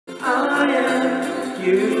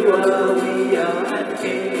You are, we are, and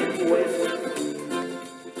can't wait.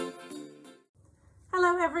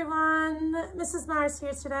 Hello everyone, Mrs. Maher's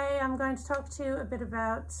here today. I'm going to talk to you a bit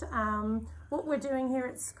about what we're doing here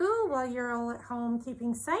at school while you're all at home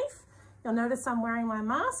keeping safe. You'll notice I'm wearing my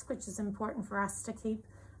mask, which is important for us to keep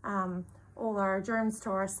all our germs to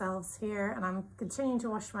ourselves here, and I'm continuing to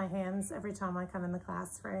wash my hands every time I come in the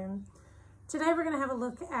classroom. Today we're going to have a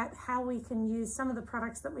look at how we can use some of the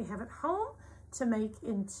products that we have at home to make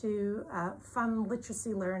into fun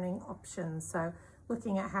literacy learning options. So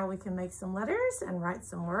looking at how we can make some letters and write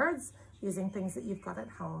some words using things that you've got at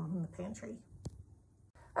home in the pantry.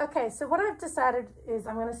 Okay, so what I've decided is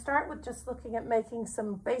I'm going to start with just looking at making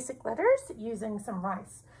some basic letters using some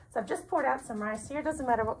rice. So I've just poured out some rice here. Doesn't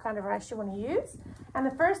matter what kind of rice you want to use. And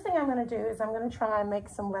the first thing I'm going to do is I'm going to try and make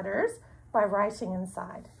some letters by writing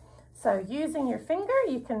inside. So using your finger,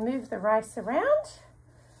 you can move the rice around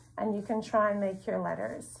and you can try and make your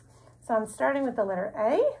letters. So I'm starting with the letter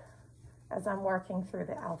A as I'm working through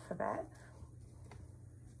the alphabet.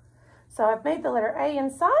 So I've made the letter A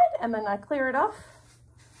inside and then I clear it off.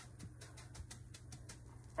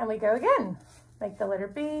 And we go again. Make the letter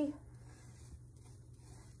B.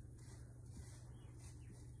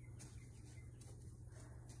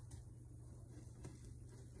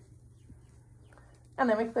 And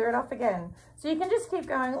then we clear it off again. So you can just keep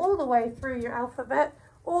going all the way through your alphabet,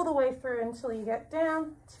 all the way through until you get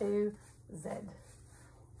down to Z.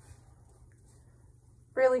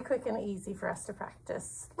 Really quick and easy for us to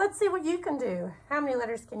practice. Let's see what you can do. How many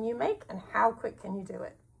letters can you make and how quick can you do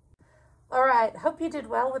it? All right, hope you did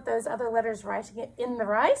well with those other letters, writing it in the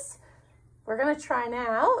rice. We're gonna try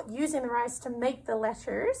now using the rice to make the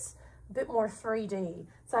letters a bit more 3D.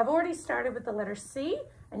 So I've already started with the letter C,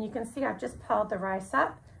 and you can see I've just piled the rice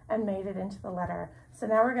up and made it into the letter. So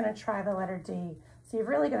now we're gonna try the letter D. So you're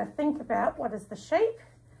really gonna think about what is the shape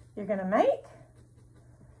you're gonna make,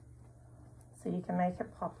 so you can make it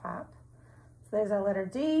pop up. So there's our letter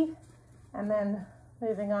D, and then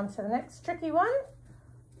moving on to the next tricky one,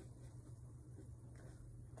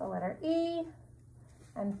 the letter E,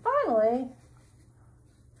 and finally,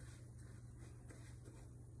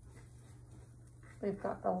 we've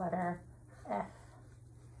got the letter F.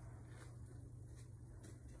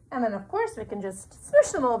 And then of course we can just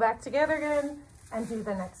smush them all back together again and do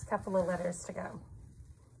the next couple of letters to go.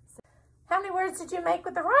 So, how many words did you make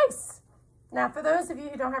with the rice? Now for those of you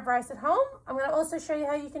who don't have rice at home, I'm going to also show you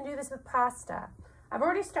how you can do this with pasta. I've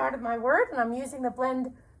already started my word and I'm using the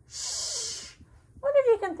blend shh. Wonder if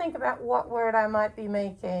you can think about what word I might be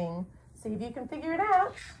making. See if you can figure it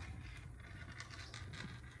out.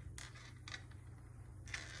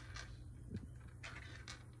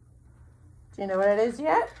 Do you know what it is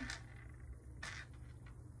yet?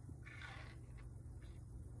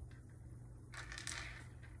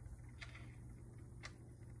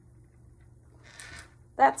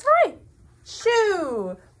 That's right,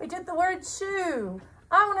 shoe. We did the word shoe.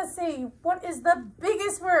 I want to see what is the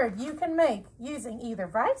biggest word you can make using either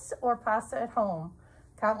rice or pasta at home.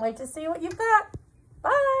 Can't wait to see what you've got.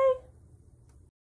 Bye.